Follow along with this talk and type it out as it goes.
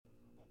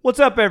What's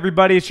up,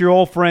 everybody? It's your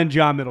old friend,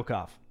 John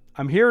Middlecoff.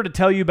 I'm here to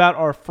tell you about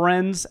our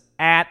friends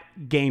at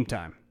Game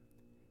Time.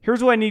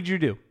 Here's what I need you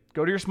to do.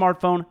 Go to your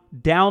smartphone,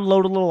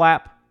 download a little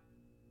app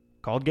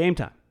called Game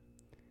Time.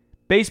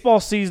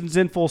 Baseball season's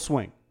in full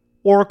swing.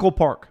 Oracle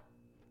Park.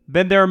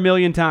 Been there a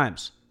million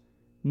times.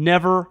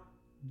 Never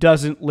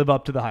doesn't live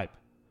up to the hype.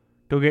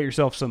 Go get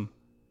yourself some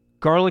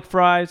garlic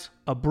fries,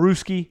 a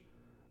brewski,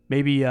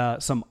 maybe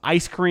some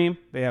ice cream.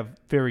 They have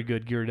very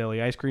good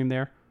Ghirardelli ice cream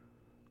there.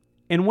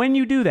 And when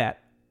you do that,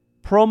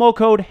 promo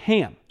code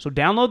HAM. So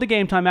download the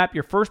Game Time app.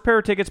 Your first pair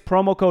of tickets,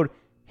 promo code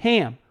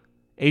HAM,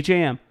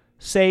 H-A-M,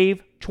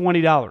 save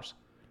 $20.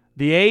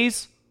 The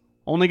A's,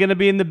 only going to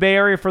be in the Bay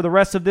Area for the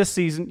rest of this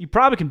season. You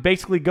probably can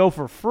basically go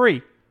for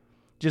free.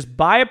 Just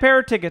buy a pair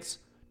of tickets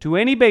to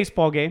any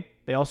baseball game.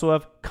 They also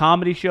have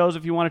comedy shows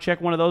if you want to check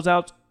one of those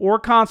out, or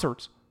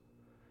concerts.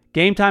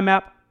 Game Time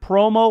app,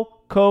 promo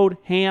code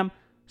HAM,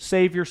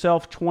 save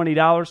yourself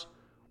 $20.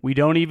 We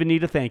don't even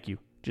need a thank you.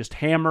 Just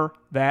hammer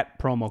that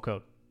promo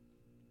code.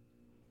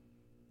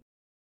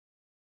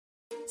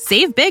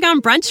 Save big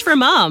on brunch for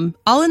mom,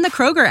 all in the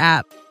Kroger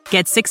app.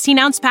 Get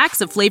 16-ounce packs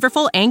of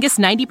flavorful Angus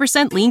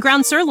 90% lean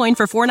ground sirloin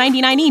for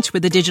 $4.99 each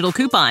with a digital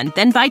coupon.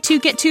 Then buy 2,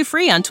 get 2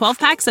 free on 12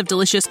 packs of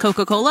delicious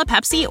Coca-Cola,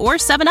 Pepsi, or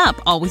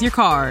 7-Up, all with your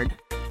card.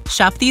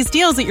 Shop these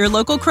deals at your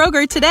local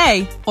Kroger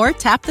today, or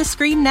tap the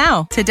screen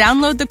now to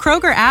download the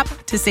Kroger app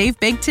to save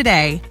big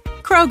today.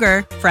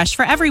 Kroger, fresh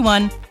for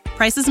everyone.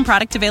 Prices and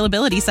product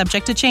availability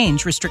subject to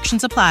change.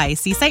 Restrictions apply.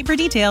 See site for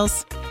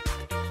details.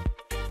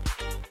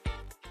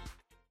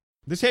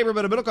 This Haber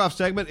Middlecoff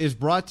segment is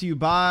brought to you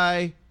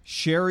by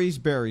Sherry's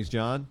Berries,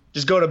 John.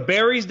 Just go to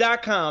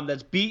berries.com.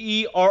 That's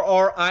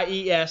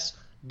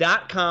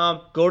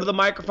BERRIES.com. Go to the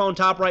microphone,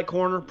 top right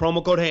corner,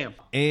 promo code HAM.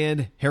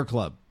 And Hair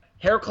Club.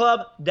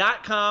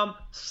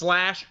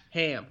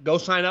 Hairclub.com/ham. Go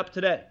sign up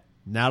today.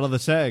 Now to the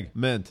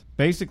segment.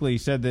 Basically, he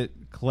said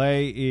that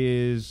Clay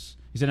is...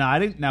 He said,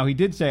 now he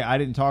did say, I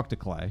didn't talk to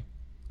Clay,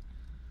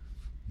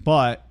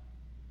 but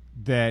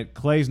that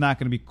Clay's not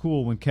going to be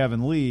cool when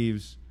Kevin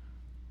leaves,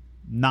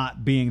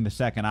 not being the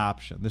second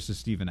option. This is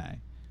Stephen A.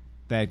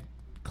 That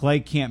Clay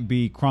can't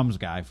be Crum's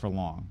guy for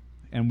long.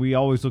 And we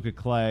always look at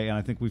Clay, and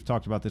I think we've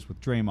talked about this with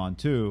Draymond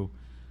too,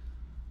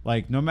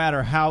 like no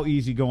matter how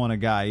easygoing a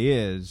guy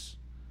is,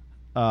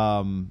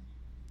 no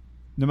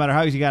matter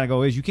how easy a guy to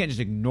go is, you can't just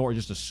ignore,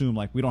 just assume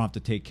like we don't have to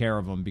take care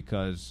of him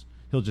because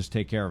he'll just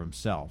take care of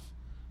himself.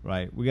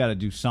 Right, we got to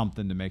do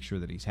something to make sure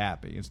that he's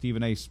happy. And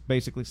Stephen A's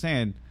basically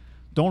saying,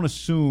 don't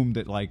assume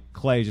that like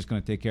Clay's just going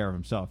to take care of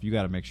himself. You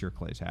got to make sure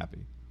Clay's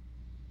happy.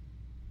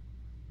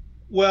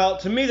 Well,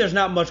 to me, there's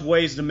not much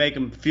ways to make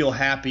him feel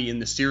happy in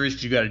the series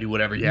because you got to do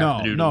whatever you have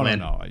to do to win.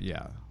 No,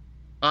 yeah.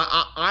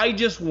 I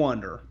just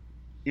wonder.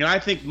 I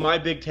think my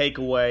big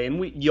takeaway,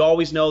 and you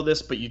always know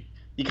this, but you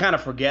kind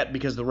of forget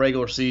because the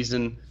regular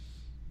season.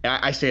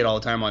 I say it all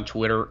the time on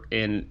Twitter,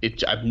 and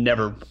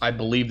I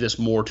believe this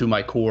more to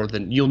my core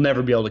than you'll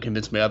never be able to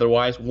convince me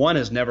otherwise. One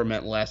has never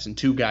meant less, and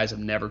two, guys have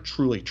never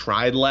truly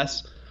tried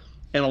less.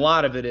 And a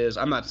lot of it is,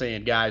 I'm not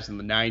saying guys in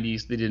the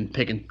 90s, they didn't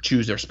pick and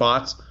choose their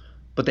spots,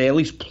 but they at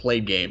least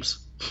played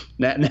games.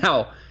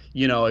 Now,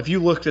 if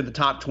you looked at the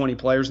top 20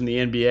 players in the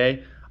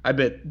NBA, I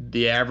bet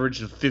the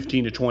average of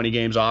 15 to 20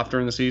 games off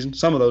during the season.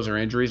 Some of those are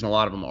injuries, and a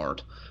lot of them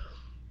aren't.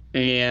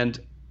 And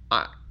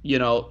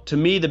to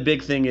me, the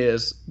big thing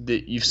is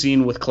that you've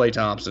seen with Klay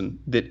Thompson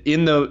that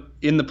in the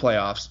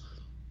playoffs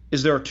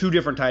is there are two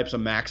different types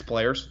of max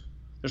players.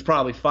 There's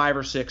probably 5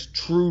 or 6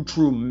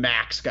 true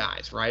max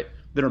guys, right,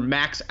 that are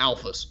max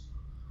alphas.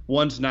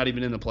 One's not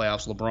even in the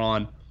playoffs,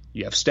 LeBron.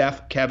 You have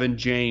Steph, Kevin,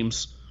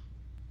 James,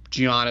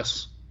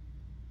 Giannis.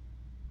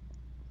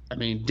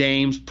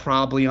 Dame's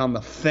probably on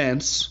the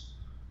fence.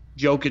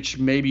 Jokic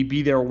maybe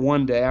be there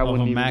one day. I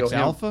wouldn't even max go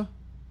alpha?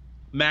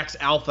 Max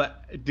alpha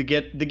to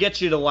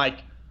get you to like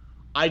 –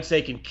 I'd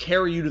say can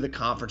carry you to the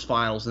conference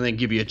finals and then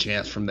give you a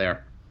chance from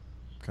there.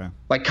 Okay.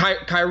 Like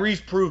Kyrie's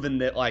proven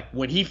that like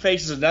when he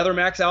faces another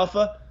max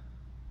alpha,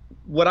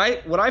 what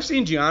I've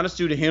seen Giannis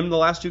do to him the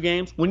last 2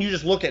 games, when you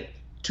just look at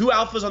 2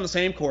 alphas on the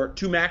same court,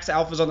 2 max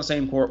alphas on the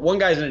same court, one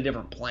guy's in a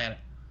different planet.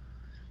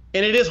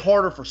 And it is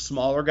harder for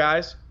smaller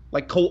guys.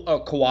 Like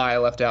Kawhi I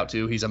left out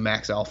too. He's a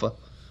max alpha.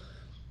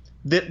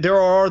 There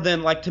are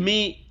then, like, to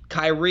me,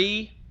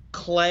 Kyrie,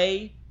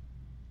 Clay,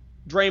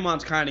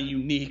 Draymond's kind of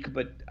unique,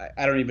 but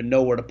I don't even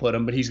know where to put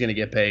him, but he's going to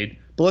get paid.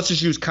 But let's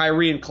just use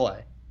Kyrie and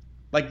Clay.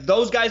 Like,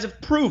 those guys have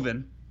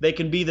proven they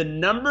can be the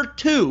number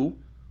 2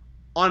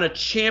 on a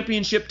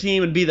championship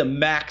team and be the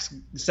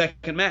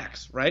second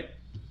max, right?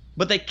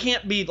 But they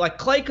can't be, like,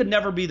 Clay could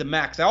never be the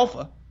max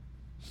alpha.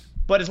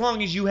 But as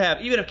long as you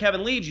have, even if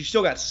Kevin leaves, you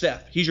still got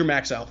Steph. He's your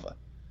max alpha.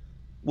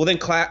 Well, then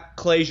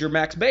Clay's your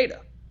max beta.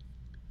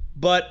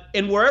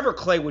 And wherever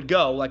Clay would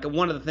go, like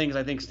one of the things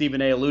I think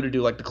Stephen A. alluded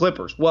to, like the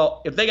Clippers.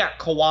 Well, if they got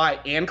Kawhi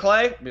and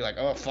Clay, I'd be like,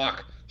 oh,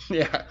 fuck.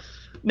 Yeah.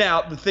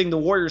 Now, the thing the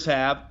Warriors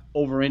have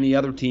over any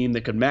other team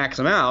that could max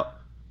them out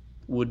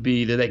would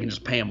be that they can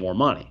just pay him more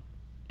money.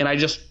 And I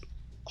just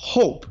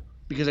hope,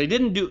 because they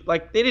didn't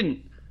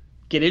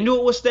get into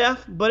it with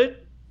Steph,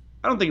 but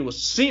I don't think it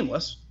was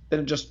seamless.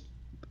 then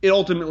it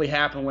ultimately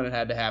happened when it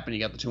had to happen. You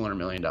got the $200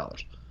 million.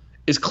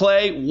 Is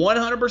Clay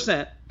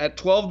 100% at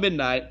 12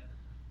 midnight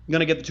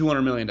going to get the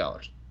 $200 million?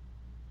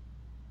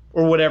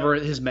 Or whatever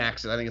his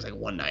max is. I think it's like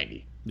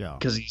 190. Yeah.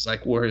 Because he's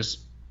like,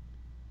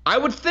 I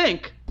would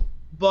think,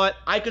 but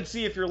I could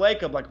see if you're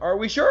Lacob, like, are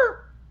we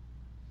sure?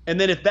 And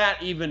then if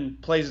that even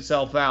plays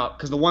itself out,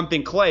 because the one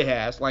thing Clay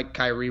has, like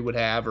Kyrie would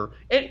have,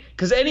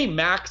 because any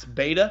max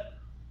beta,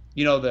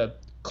 the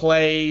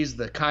Clays,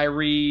 the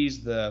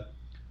Kyries,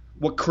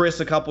 what Chris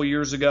a couple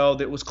years ago,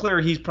 that was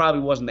clear he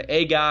probably wasn't the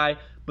A guy,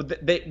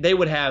 but they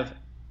would have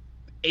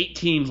 8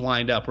 teams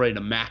lined up ready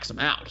to max him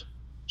out.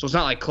 So it's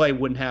not like Clay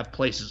wouldn't have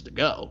places to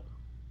go.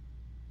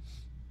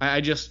 I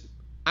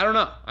don't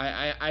know.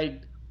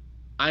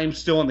 I'm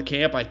still in the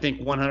camp. I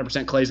think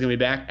 100% Clay's going to be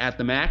back at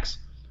the max.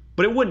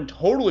 But it wouldn't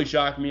totally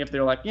shock me if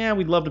they're like, yeah,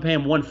 we'd love to pay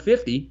him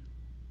 $150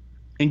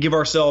 and give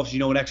ourselves,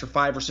 an extra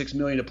 $5 or $6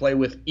 million to play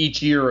with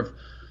each year of,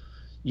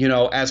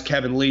 as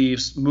Kevin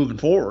leaves moving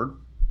forward,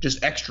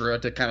 just extra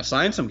to kind of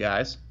sign some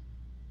guys.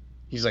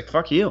 He's like,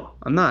 fuck you.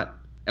 I'm not.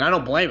 And I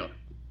don't blame him.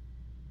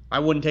 I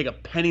wouldn't take a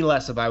penny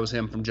less if I was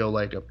him from Joe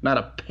Lacob. Not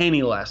a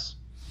penny less.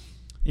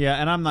 Yeah,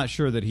 and I'm not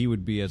sure that he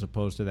would be as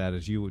opposed to that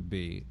as you would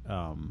be.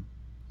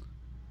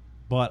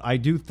 But I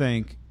do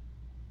think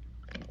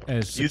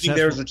you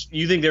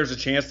think there's a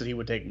chance that he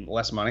would take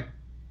less money?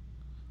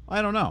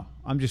 I don't know.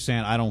 I'm just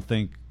saying I don't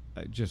think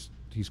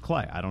he's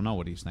Clay. I don't know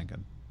what he's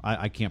thinking.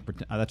 I can't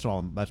pretend.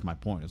 That's my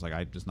point. It's like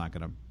I'm just not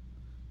going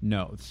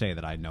to say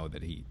that I know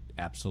that he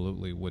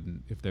absolutely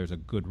wouldn't if there's a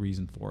good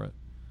reason for it.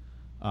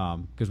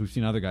 Because we've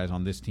seen other guys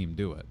on this team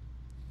do it.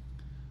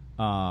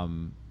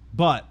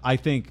 But I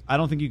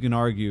don't think you can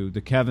argue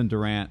the Kevin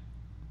Durant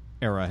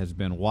era has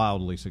been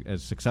wildly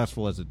as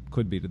successful as it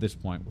could be to this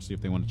point. We'll see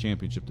if they win a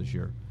championship this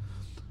year.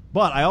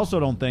 But I also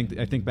don't think.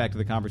 I think back to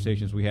the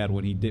conversations we had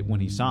when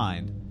he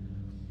signed.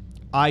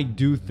 I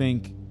do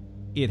think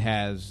it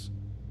has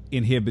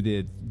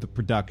inhibited the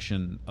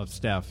production of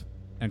Steph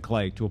and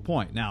Clay to a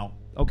point. Now,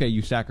 okay,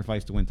 you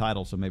sacrificed to win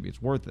titles, so maybe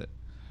it's worth it.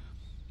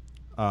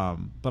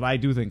 But I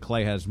do think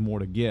Clay has more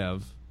to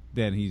give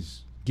than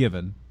he's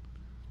given,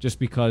 just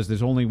because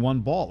there's only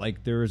one ball.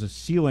 Like, there is a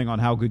ceiling on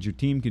how good your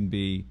team can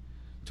be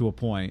to a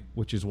point,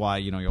 which is why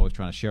you're always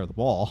trying to share the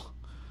ball.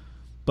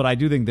 But I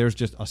do think there's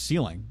just a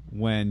ceiling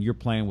when you're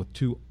playing with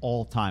 2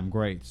 all-time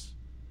great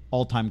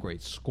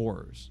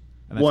scorers.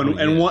 And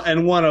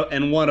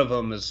one of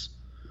them is,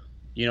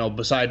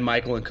 beside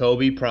Michael and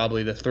Kobe,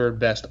 probably the 3rd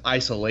best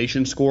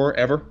isolation scorer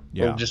ever.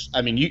 Yeah.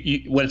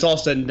 When it's all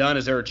said and done,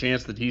 is there a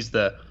chance that he's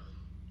the?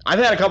 I've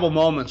had a couple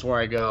moments where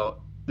I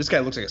go, this guy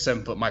looks like a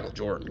 7-foot Michael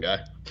Jordan guy.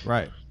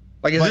 Right.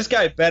 Like, this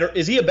guy better?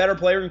 Is he a better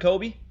player than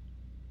Kobe?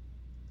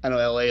 I know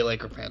LA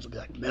Laker fans will be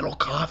like,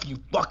 Middlecoff, you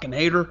fucking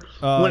hater.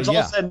 When it's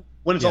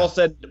all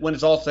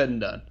said and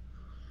done.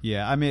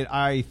 Yeah,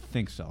 I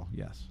think so.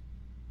 Yes.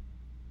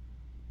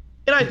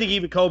 And I think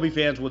even Kobe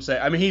fans would say,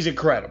 he's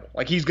incredible.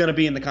 Like, he's going to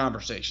be in the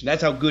conversation.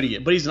 That's how good he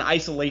is. But he's an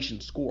isolation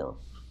scorer.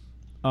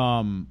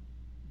 I'm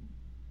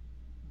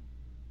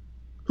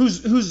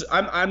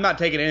not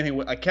taking anything.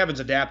 Like, Kevin's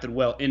adapted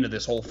well into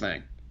this whole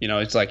thing.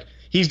 It's like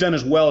he's done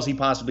as well as he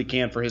possibly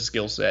can for his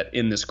skill set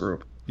in this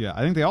group. Yeah,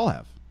 I think they all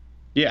have.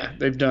 Yeah,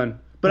 they've done.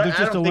 But it's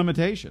just a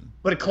limitation.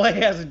 But Clay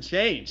hasn't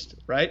changed,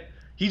 right?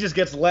 He just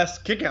gets less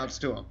kickouts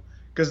to him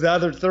because the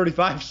other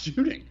 35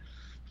 shooting.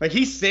 Like,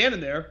 he's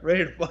standing there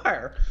ready to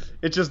fire.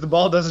 It's just the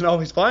ball doesn't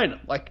always find him.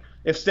 Like,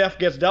 if Steph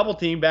gets double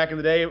teamed back in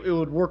the day, it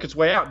would work its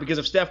way out, because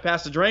if Steph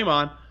passed to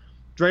Draymond,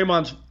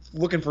 Draymond's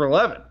looking for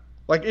 11.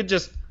 Like, it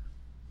just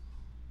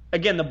 –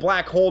 again, the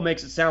black hole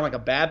makes it sound like a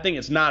bad thing.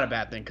 It's not a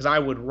bad thing, because I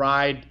would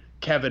ride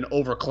Kevin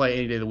over Clay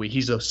any day of the week.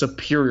 He's a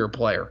superior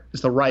player.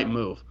 It's the right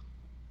move.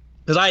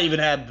 Because I even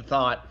had the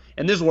thought,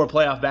 and this is where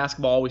playoff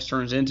basketball always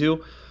turns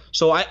into.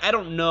 So I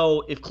don't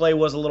know if Clay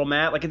was a little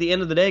mad. Like, at the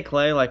end of the day,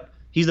 Clay, like,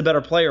 he's the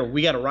better player.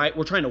 We got to ride.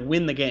 We're trying to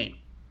win the game.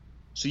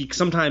 So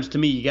sometimes, to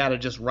me, you got to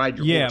just ride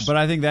your horse. Yeah, but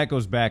I think that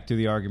goes back to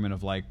the argument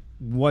of, like,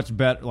 what's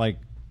better? Like,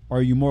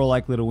 are you more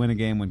likely to win a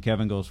game when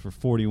Kevin goes for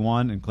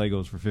 41 and Clay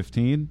goes for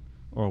 15,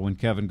 or when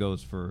Kevin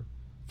goes for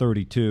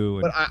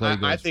 32 and Clay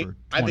goes for 20?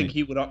 I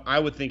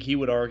would think he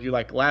would argue,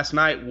 like, last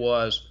night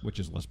was, which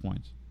is less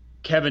points.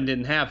 Kevin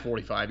didn't have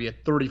 45. He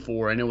had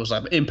 34, and it was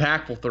like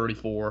impactful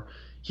 34.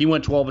 He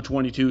went 12 of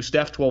 22.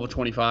 Steph 12 of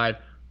 25.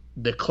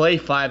 The Clay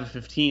 5 of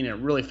 15, and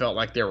it really felt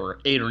like there were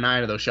 8 or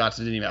 9 of those shots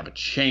that didn't even have a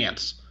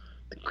chance.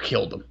 They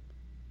killed him.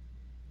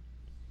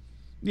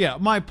 Yeah,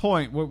 my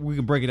point, we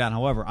can break it down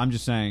however. I'm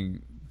just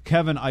saying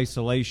Kevin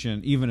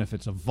isolation, even if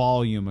it's a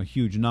volume, a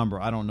huge number,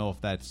 I don't know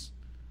if that's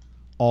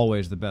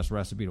always the best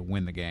recipe to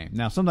win the game.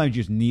 Now, sometimes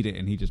you just need it,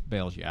 and he just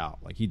bails you out.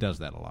 Like, he does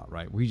that a lot,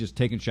 right? Where he's just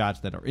taking shots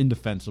that are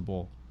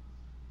indefensible.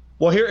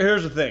 Well,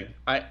 here's the thing.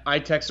 I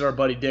texted our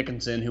buddy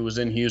Dickinson, who was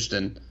in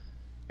Houston,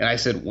 and I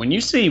said, when you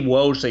see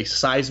Woj say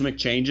seismic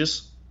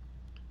changes,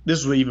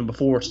 this was even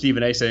before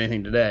Stephen A. said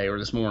anything today or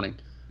this morning,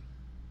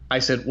 I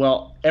said,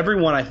 well,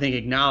 everyone I think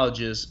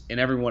acknowledges and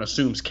everyone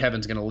assumes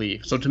Kevin's going to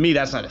leave. So to me,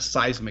 that's not a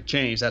seismic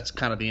change. That's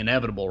kind of the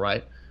inevitable,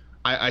 right?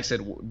 I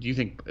said, do you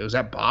think – was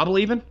that Bob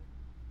leaving?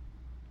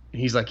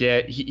 he's like,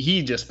 yeah,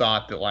 he just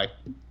thought that like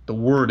the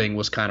wording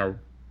was kind of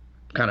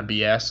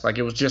BS. Like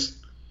it was just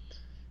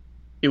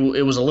it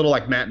was a little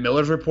like Matt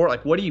Miller's report.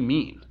 Like, what do you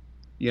mean?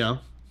 You know,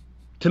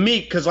 to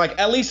me, because like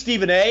at least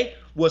Stephen A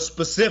was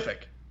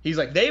specific. He's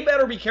like, they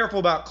better be careful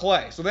about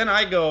Clay. So then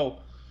I go,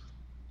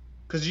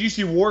 because you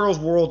see Warriors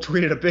World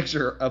tweeted a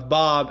picture of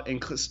Bob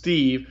and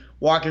Steve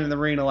walking in the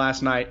arena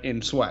last night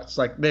in sweats.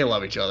 Like, they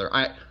love each other.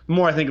 The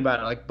more I think about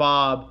it, like,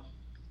 Bob,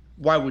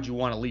 why would you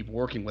want to leave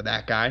working with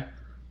that guy?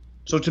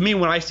 So to me,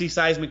 when I see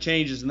seismic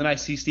changes and then I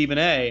see Stephen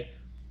A,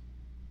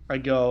 I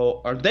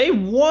go, are they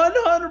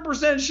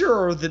 100%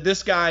 sure that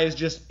this guy is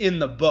just in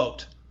the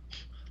boat?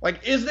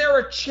 Like, is there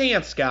a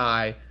chance,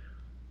 guy?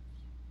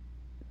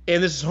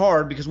 And this is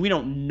hard because we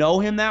don't know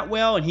him that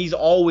well, and he's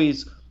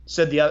always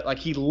said like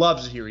he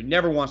loves it here. He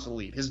never wants to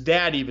leave. His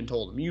dad even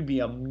told him, you'd be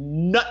a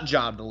nut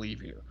job to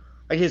leave here.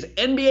 Like his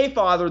NBA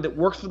father that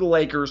works for the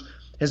Lakers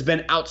has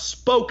been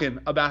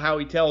outspoken about how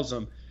he tells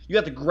him, you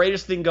got the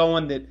greatest thing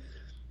going, that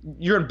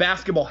you're in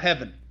basketball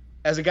heaven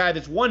as a guy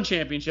that's won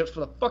championships for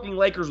the fucking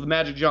Lakers with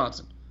Magic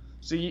Johnson.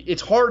 So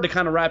it's hard to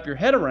kind of wrap your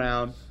head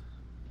around.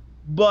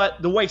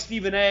 But the way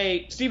Stephen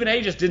A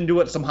just didn't do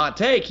it some hot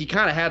take. He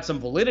kind of had some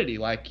validity,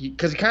 like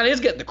because he kind of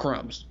is getting the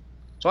crumbs.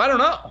 So I don't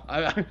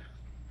know.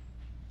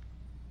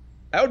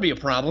 That would be a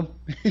problem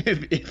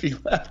if he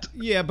left.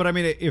 Yeah, but I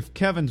mean, if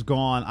Kevin's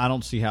gone, I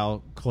don't see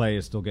how Clay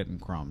is still getting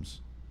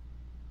crumbs.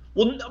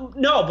 Well,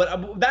 no,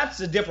 but that's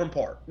a different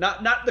part.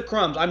 Not the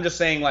crumbs. I'm just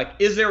saying, like,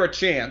 is there a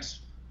chance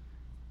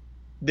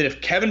that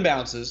if Kevin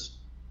bounces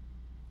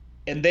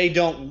and they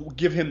don't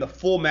give him the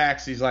full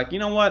max, he's like, you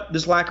know what?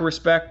 This lack of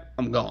respect,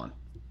 I'm gone.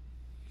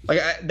 Like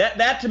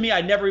that to me,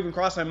 I never even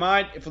crossed my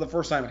mind. For the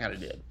first time, I kind of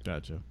did.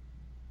 Gotcha.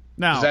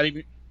 Now, is that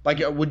even like?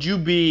 Would you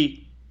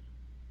be?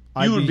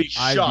 You would be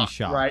shocked, I'd be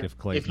shocked, right? If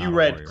Clay's if you not a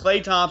read Warrior.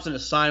 Klay Thompson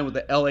is signed with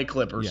the LA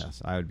Clippers. Yes,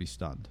 I would be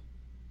stunned.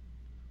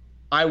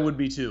 I would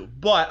be too.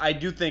 But I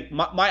do think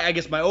I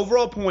guess my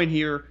overall point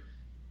here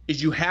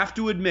is you have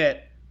to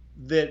admit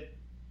that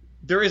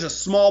there is a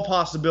small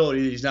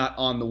possibility that he's not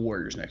on the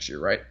Warriors next year,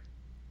 right?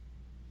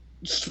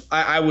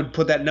 I would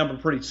put that number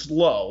pretty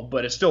slow,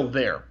 but it's still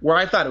there. Where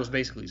I thought it was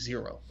basically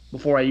zero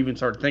before I even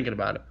started thinking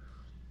about it.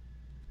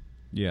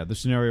 Yeah, the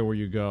scenario where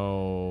you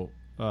go,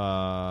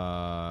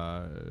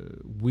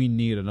 we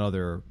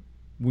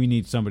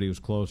need somebody who's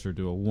closer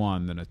to a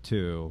 1 than a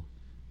 2.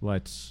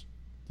 Let's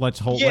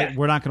hold. Yeah.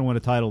 We're not going to win a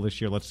title this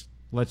year.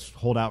 Let's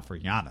hold out for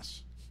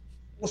Giannis.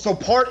 Well, so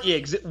part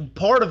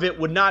of it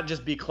would not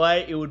just be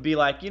Clay. It would be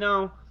like, you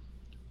know,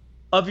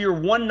 of your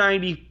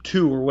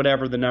 192 or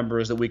whatever the number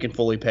is that we can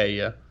fully pay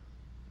you,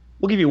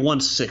 we'll give you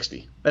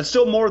 160. That's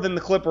still more than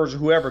the Clippers or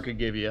whoever could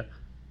give you.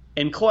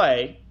 And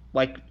Clay,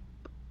 like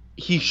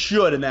he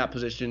should in that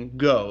position,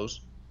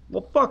 goes,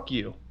 well, fuck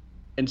you,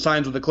 and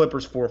signs with the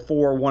Clippers for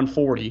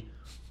 140.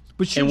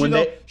 But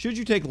should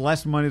you take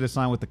less money to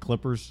sign with the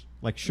Clippers?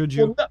 Like, should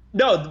you? Well,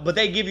 no, but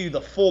they give you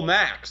the full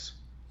max.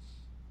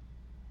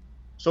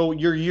 So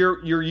your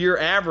year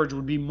average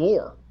would be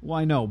more. Well,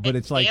 I know, but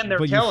it's like, and they're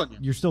but telling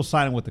you're still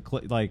signing with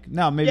the like.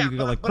 Now maybe Yeah, you could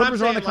go like but I'm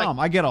Clippers are on the saying, come.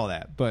 I get all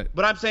that, but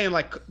I'm saying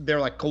like they're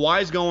like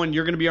Kawhi's going.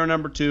 You're going to be our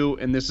number 2,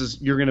 and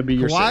you're going to be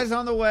your. Kawhi's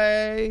on the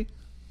way.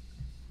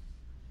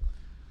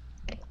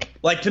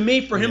 Like to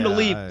me, for him to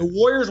leave, the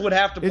Warriors would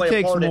have to play. It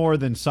takes a part more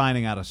than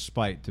signing out of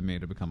spite to me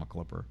to become a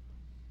Clipper.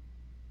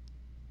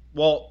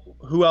 Well,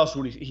 who else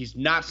would he's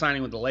not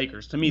signing with the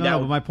Lakers? To me, But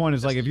my point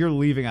is like if you're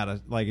leaving out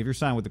of like if you're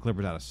signing with the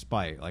Clippers out of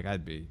spite, like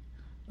I'd be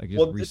like just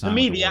well, re-sign to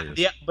me, with the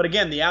Warriors. but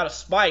again, the out of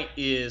spite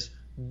is,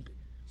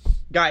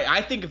 guy.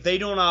 I think if they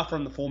don't offer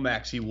him the full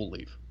max, he will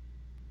leave,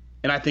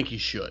 and I think he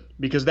should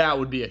because that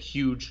would be a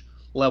huge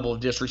level of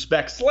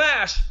disrespect.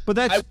 But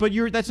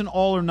that's an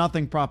all or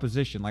nothing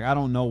proposition. Like I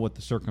don't know what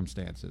the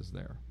circumstances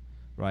there,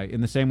 right?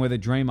 In the same way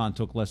that Draymond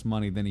took less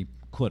money than he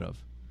could have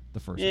the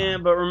first time. Yeah,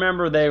 but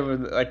remember they were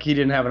like he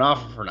didn't have an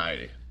offer for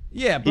 90.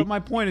 Yeah, but my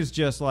point is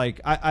just like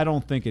I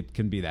don't think it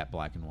can be that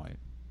black and white.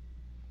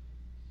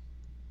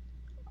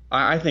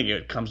 I think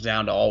it comes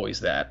down to always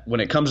that when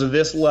it comes to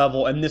this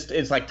level, and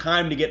it's like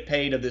time to get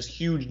paid of this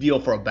huge deal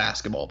for a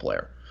basketball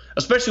player,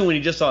 especially when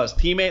he just saw his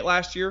teammate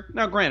last year.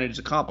 Now, granted, he's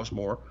accomplished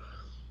more,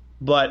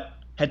 but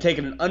had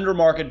taken an under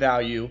market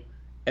value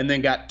and then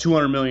got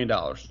 $200 million,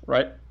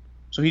 right?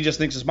 So he just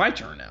thinks it's my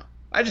turn now.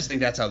 I just think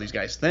that's how these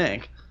guys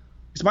think.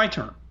 It's my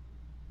turn.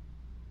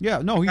 Yeah,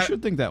 no, he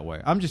should think that way.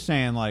 I'm just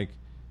saying, like,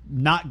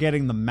 not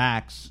getting the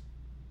max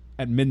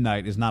at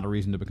midnight is not a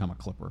reason to become a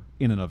Clipper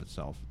in and of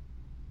itself.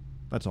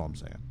 That's all I'm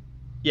saying.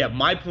 Yeah,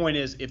 my point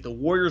is if the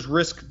Warriors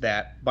risk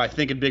that by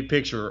thinking big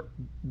picture,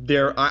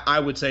 I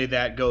would say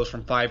that goes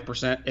from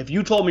 5%. If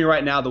you told me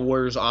right now the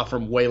Warriors offer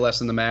him way less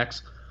than the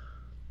max,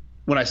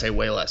 when I say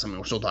way less, I mean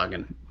we're still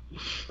talking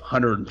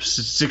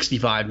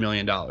 $165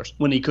 million.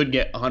 When he could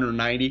get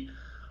 190,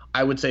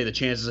 I would say the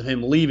chances of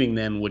him leaving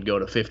then would go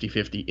to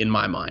 50-50 in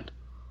my mind.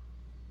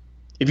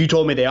 If you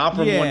told me they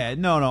offer him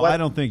one, I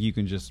don't think you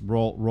can just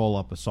roll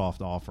up a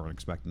soft offer and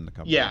expect them to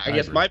come. Yeah, back. I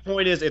guess agree. my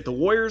point is if the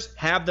Warriors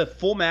have the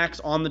full max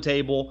on the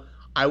table,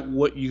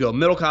 What you go,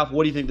 Middlecoff,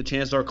 what do you think the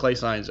chances are Klay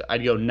signs?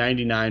 I'd go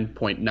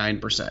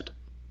 99.9%.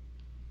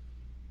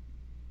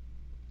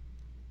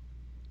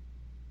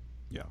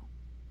 Yeah.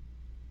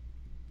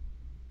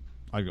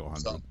 I'd go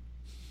 100. So,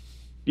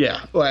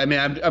 yeah. Well, I mean,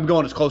 I'm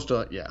going as close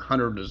to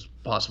 100 as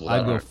possible.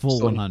 I'd go full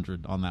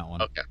 100 on that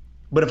one. Okay.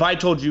 But if I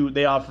told you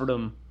they offered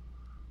him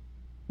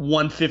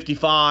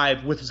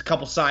 155 with a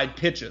couple side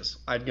pitches,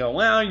 I'd go,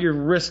 well, you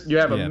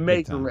have a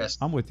major risk.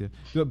 I'm with you.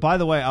 By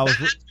the way,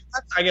 that's,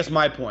 I guess,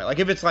 my point. Like,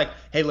 if it's like,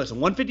 hey, listen,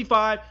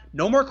 155,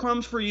 no more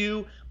crumbs for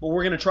you, but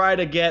we're going to try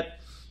to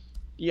get,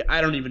 I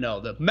don't even know,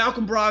 the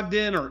Malcolm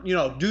Brogdon or,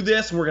 do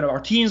this, and our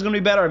team's going to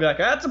be better. I'd be like,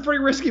 that's a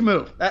pretty risky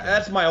move.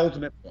 That's my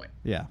ultimate point.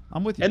 Yeah,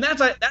 I'm with you. And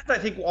that's I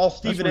think, all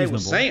Stephen A.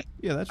 was saying.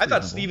 Yeah, that's I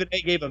thought Stephen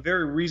A. gave a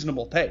very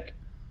reasonable take.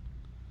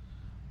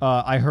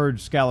 I heard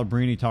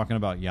Scalabrine talking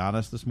about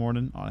Giannis this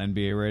morning on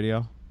NBA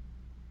radio.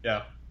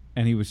 Yeah.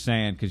 And he was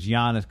saying, because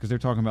they're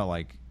talking about,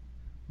 like,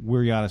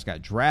 where Giannis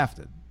got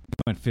drafted.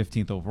 He went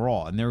 15th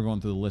overall, and they were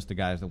going through the list of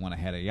guys that went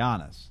ahead of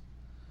Giannis.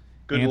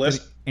 Good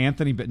list?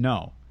 Anthony, but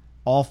no.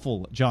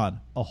 Awful,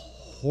 John, a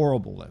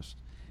horrible list.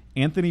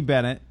 Anthony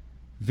Bennett,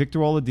 Victor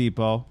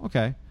Oladipo,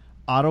 okay.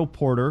 Otto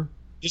Porter.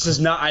 This is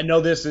not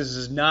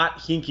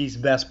Hinkie's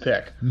best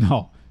pick.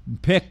 No.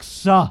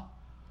 Picks.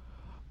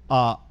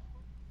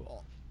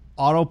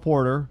 Otto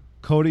Porter,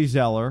 Cody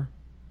Zeller,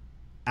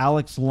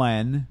 Alex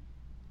Len,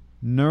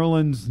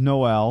 Nerlens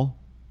Noel,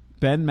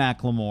 Ben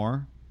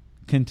McLemore,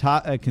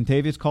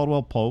 Kentavious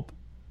Caldwell-Pope,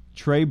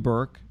 Trey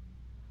Burke,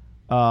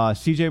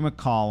 C.J.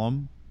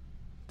 McCollum.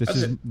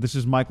 This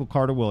is Michael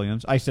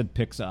Carter-Williams. I said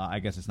Pixa. I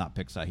guess it's not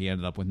Pixa. He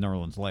ended up with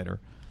Nerlens later.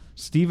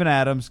 Steven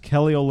Adams,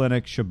 Kelly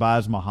Olynyk,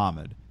 Shabazz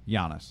Muhammad,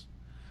 Giannis.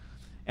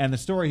 And the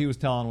story he was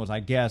telling was, I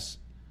guess,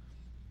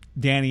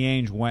 Danny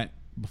Ainge went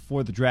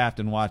before the draft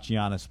and watched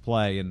Giannis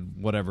play in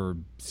whatever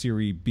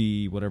Serie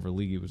B, whatever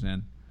league he was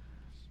in.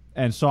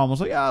 And so I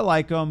was like, yeah, I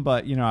like him,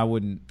 but, I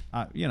wouldn't,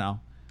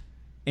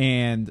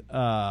 and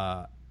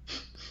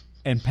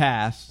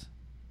passed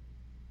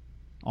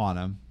on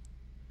him.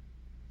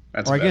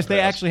 Or I guess they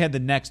actually had the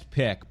next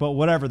pick, but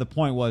whatever. The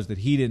point was that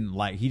he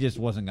just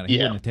wasn't going to, he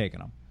wouldn't have taken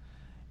him.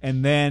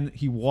 And then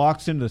he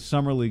walks into the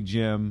Summer League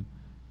gym.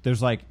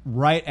 There's like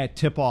right at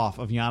tip-off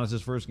of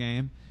Giannis' first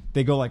game,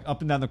 they go like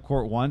up and down the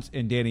court once,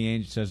 and Danny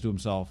Ainge says to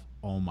himself,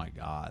 oh my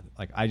God,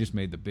 like I just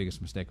made the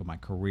biggest mistake of my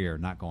career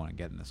not going and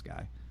getting this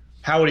guy.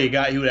 How would he have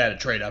got? He would have had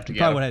to trade up to get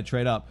him. Probably would have had to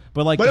trade up.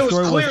 But like but the it was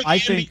story clear was, I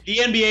think the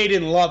NBA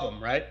didn't love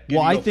him, right?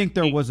 Well, I think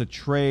there was a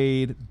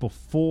trade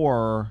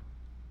before.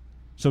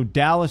 So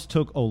Dallas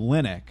took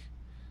Olynyk.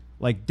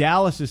 Like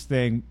Dallas's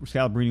thing,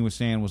 Scalabrine was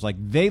saying, was like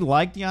they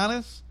liked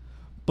Giannis,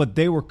 but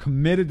they were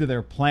committed to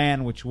their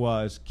plan, which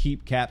was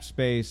keep cap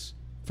space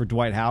for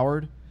Dwight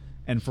Howard.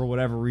 And for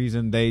whatever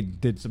reason, they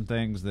did some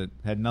things that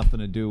had nothing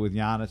to do with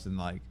Giannis. And,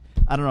 like,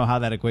 I don't know how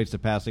that equates to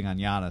passing on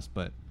Giannis,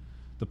 but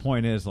the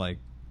point is, like,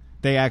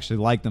 they actually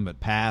liked him but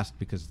passed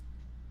because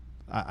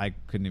I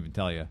couldn't even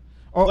tell you.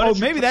 Or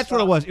maybe that's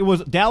what it was. It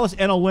was Dallas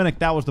and Olynyk.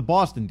 That was the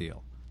Boston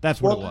deal.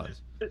 That's what it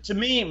was. To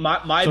me,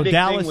 my big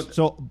Dallas, thing with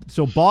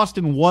so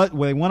Boston,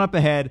 they went up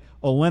ahead.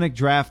 Olynyk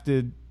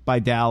drafted by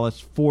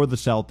Dallas for the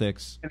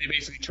Celtics. And they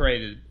basically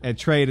traded. And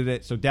traded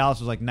it. So Dallas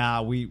was like,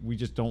 nah, we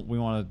just don't – we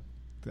want to –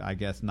 I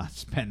guess not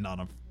spend on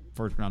a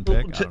first-round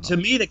pick. To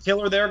me, the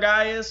killer there,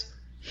 guy, is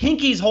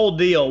Hinkie's whole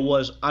deal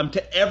was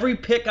to every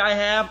pick I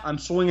have, I'm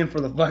swinging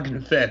for the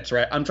fucking fence,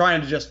 right? I'm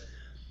trying to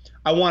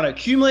I want to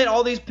accumulate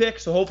all these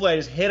picks, so hopefully I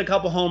just hit a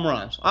couple home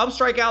runs. I'll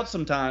strike out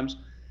sometimes.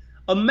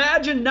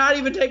 Imagine not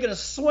even taking a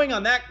swing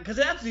on that, because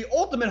that's the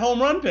ultimate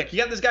home run pick. You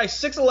got this guy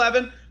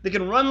 6'11", that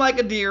can run like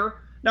a deer.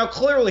 Now,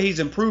 clearly he's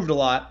improved a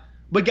lot.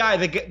 But, guy,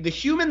 the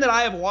human that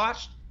I have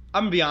watched,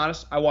 I'm going to be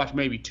honest, I watched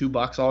maybe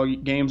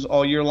 $2 games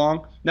all year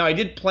long. Now, I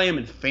did play him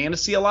in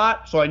fantasy a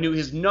lot, so I knew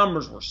his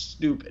numbers were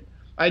stupid.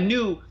 I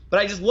knew, but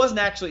I just wasn't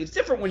actually – it's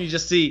different when you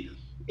just see,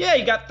 yeah,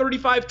 you got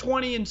 35,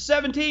 20, and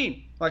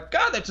 17. Like,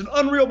 God, that's an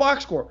unreal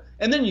box score.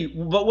 And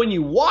then but when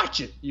you watch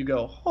it, you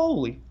go,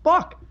 holy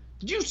fuck.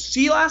 Did you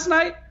see last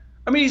night?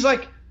 I mean,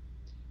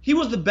 he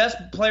was the best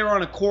player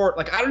on a court.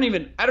 Like, I don't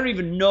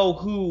even know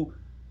who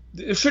 –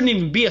 there shouldn't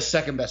even be a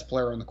second best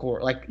player on the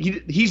court. Like,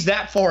 he's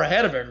that far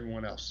ahead of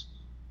everyone else.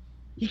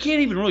 He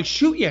can't even really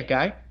shoot yet,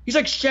 guy. He's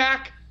like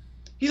Shaq.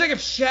 He's like if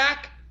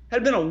Shaq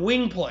had been a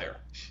wing player.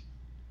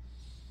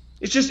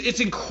 It's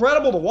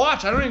incredible to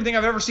watch. I don't even think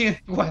I've ever seen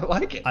anything quite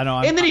like it. I know.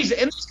 And then he's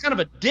kind of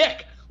a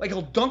dick. Like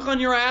he'll dunk on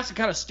your ass and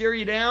kind of stare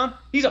you down.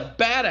 He's a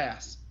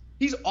badass.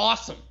 He's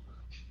awesome.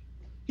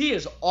 He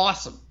is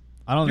awesome.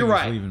 I don't think You're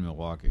he's right. leaving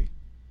Milwaukee.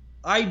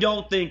 I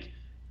don't think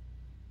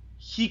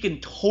he can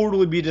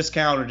totally be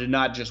discounted to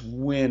not just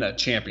win a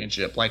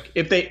championship. Like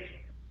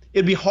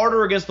it'd be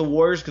harder against the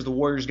Warriors because the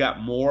Warriors got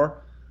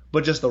more,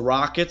 but just the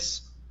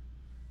Rockets.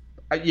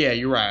 Yeah,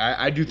 you're right.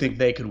 I do think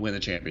they could win the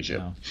championship.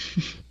 No.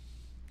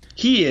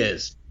 He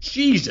is.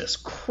 Jesus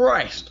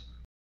Christ.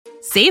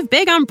 Save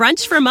big on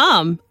brunch for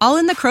mom, all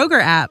in the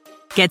Kroger app.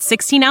 Get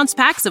 16-ounce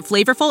packs of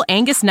flavorful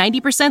Angus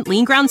 90%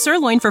 lean ground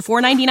sirloin for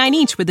 $4.99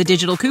 each with a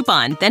digital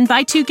coupon. Then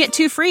buy 2, get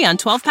 2 free on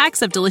 12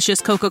 packs of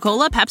delicious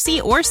Coca-Cola,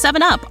 Pepsi, or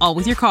 7-Up, all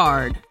with your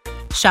card.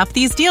 Shop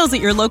these deals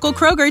at your local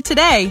Kroger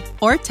today,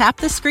 or tap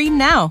the screen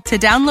now to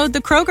download the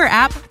Kroger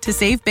app to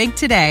save big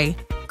today.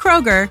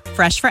 Kroger,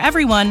 fresh for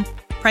everyone.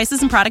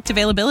 Prices and product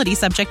availability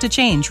subject to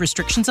change.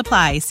 Restrictions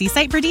apply. See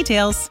site for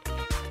details.